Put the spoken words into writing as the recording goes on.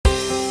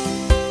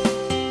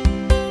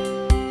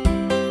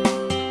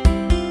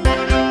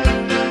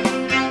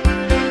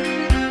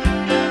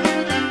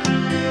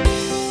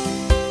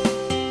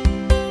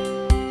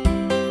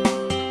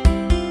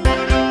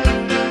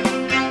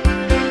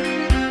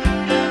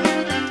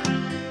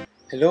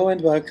Hello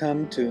and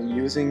welcome to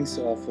Musings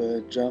of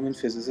a German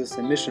Physicist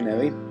and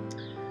Missionary.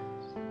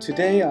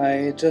 Today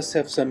I just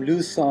have some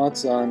loose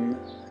thoughts on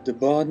the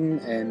burden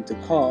and the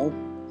call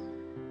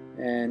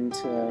and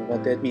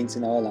what that means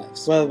in our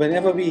lives. Well,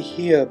 whenever we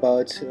hear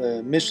about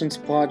a missions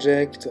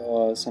project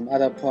or some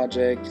other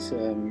project,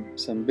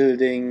 some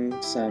building,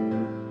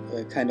 some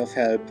kind of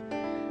help,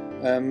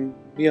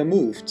 we are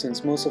moved,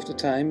 since most of the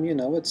time,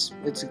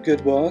 it's a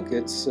good work.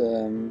 It's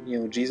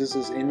Jesus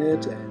is in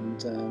it,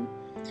 and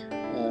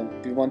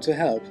we want to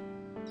help.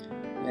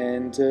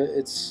 And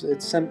it's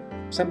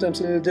sometimes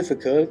a little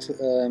difficult.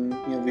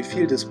 We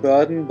feel this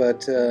burden,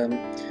 but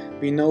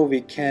we know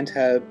we can't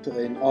help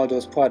in all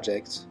those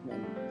projects.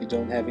 We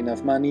don't have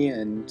enough money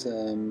and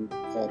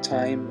or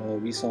time or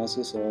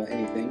resources or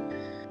anything.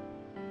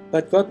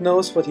 But God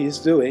knows what He is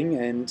doing,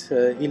 and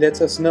He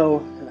lets us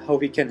know how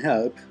we can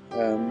help.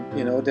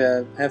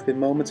 There have been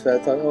moments where I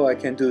thought, I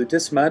can do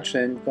this much,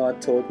 and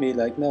God told me,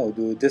 no,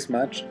 do this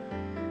much.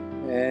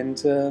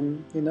 And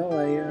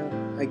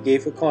I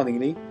gave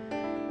accordingly.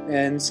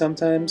 And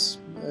sometimes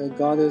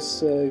God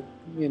is,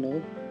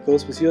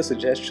 goes with your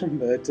suggestion,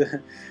 but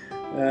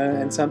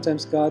and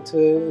sometimes God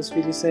is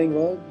really saying,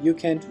 well, you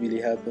can't really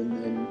help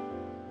in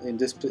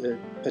this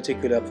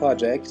particular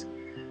project,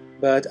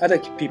 but other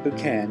people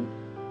can.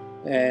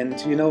 And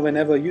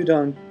whenever you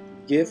don't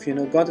give,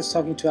 God is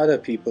talking to other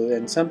people,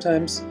 and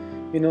sometimes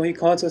He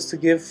calls us to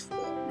give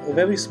a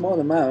very small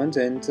amount,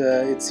 and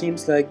it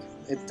seems like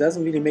it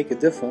doesn't really make a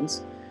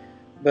difference,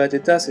 but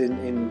it does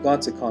in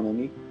God's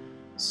economy.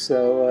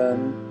 So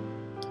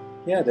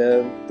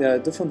there are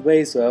different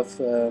ways of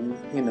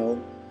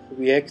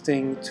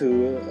reacting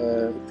to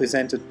a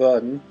presented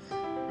burden,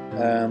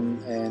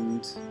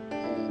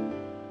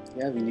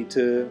 we need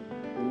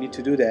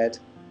to do that,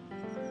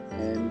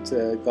 and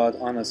God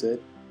honors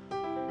it.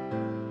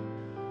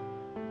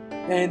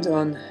 And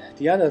on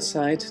the other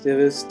side, there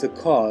is the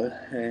call,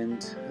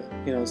 and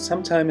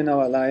sometime in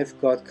our life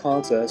God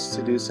calls us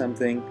to do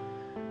something.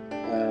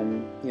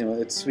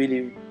 It's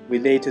really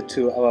related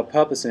to our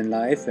purpose in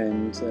life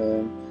and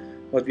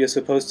what we are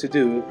supposed to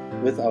do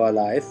with our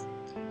life.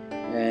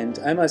 And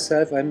I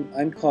myself,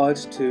 I'm called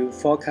to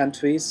 4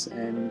 countries,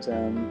 and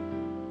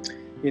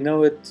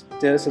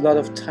there's a lot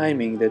of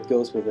timing that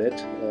goes with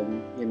it.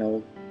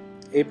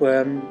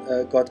 Abraham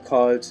got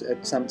called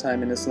at some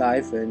time in his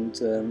life, and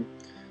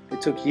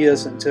it took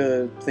years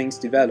until things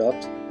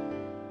developed,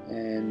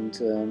 and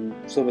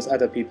so with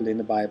other people in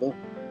the Bible.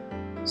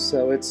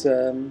 So it's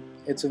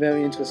a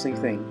very interesting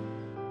thing.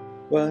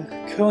 Well,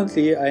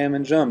 currently I am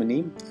in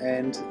Germany,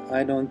 and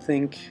I don't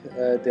think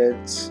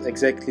that's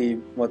exactly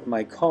what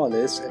my call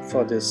is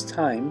for this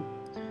time.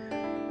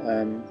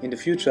 In the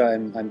future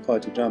I'm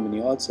called to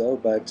Germany also,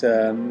 but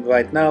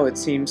right now it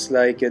seems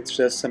like it's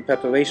just some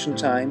preparation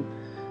time,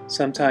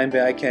 some time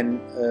where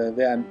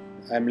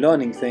I'm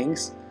learning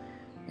things,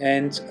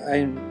 and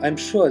I'm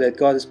sure that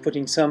God is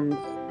putting some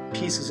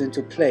pieces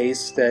into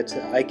place that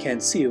I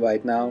can't see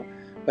right now,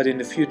 but in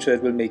the future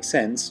it will make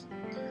sense.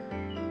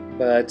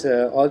 But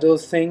all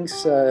those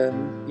things,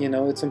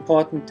 it's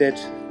important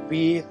that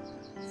we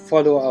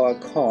follow our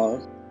call.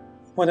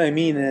 What I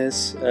mean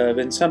is,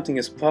 when something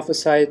is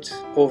prophesied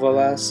over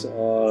us,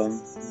 or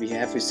we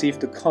have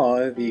received a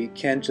call, we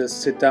can't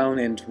just sit down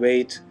and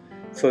wait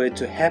for it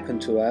to happen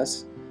to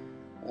us.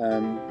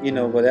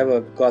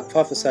 Whatever God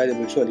prophesied, it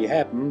will surely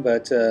happen,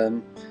 but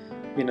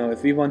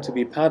if we want to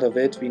be part of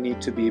it, we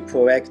need to be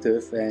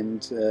proactive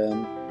and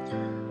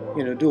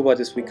do what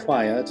is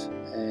required.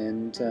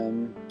 And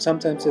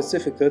sometimes it's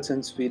difficult,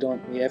 since we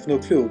have no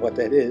clue what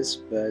that is.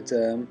 But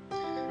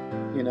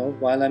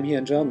while I'm here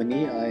in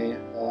Germany,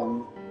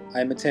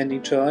 I'm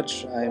attending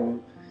church,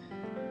 I'm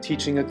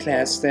teaching a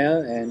class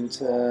there, and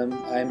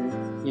I'm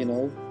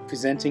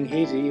presenting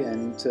Haiti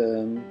and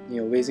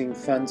raising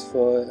funds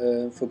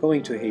for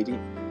going to Haiti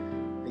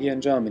here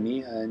in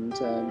Germany, and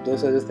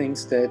those are the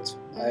things that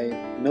I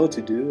know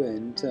to do,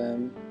 and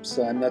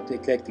so I'm not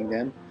neglecting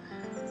them.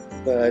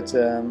 But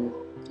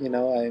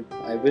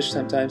I wish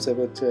sometimes I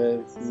would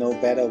know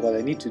better what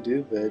I need to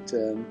do, but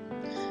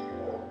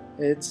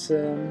it's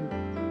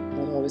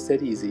not always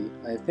that easy.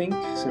 I think,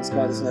 since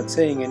God is not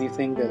saying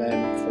anything that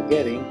I'm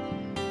forgetting,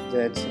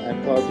 that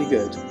I'm probably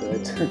good,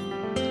 but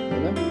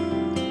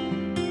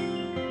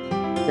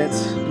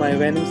that's my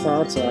random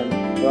thoughts on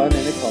burden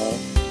and a call,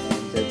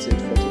 and that's it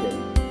for today.